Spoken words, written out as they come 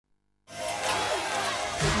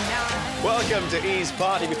Welcome to E's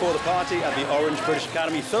Party Before the Party at the Orange British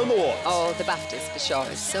Academy Film Awards. Oh, the BAFTAs for sure.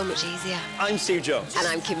 It's so much easier. I'm Steve Jones. And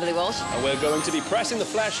I'm Kimberley Walsh. And we're going to be pressing the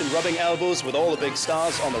flesh and rubbing elbows with all the big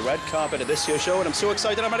stars on the red carpet of this year's show, and I'm so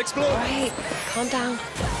excited I might explode. All right, calm down.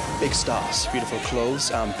 Big stars, beautiful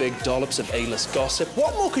clothes, and big dollops of A-list gossip.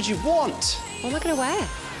 What more could you want? What am I going to wear?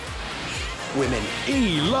 Women.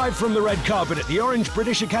 E, live from the red carpet at the Orange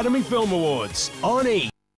British Academy Film Awards. On E!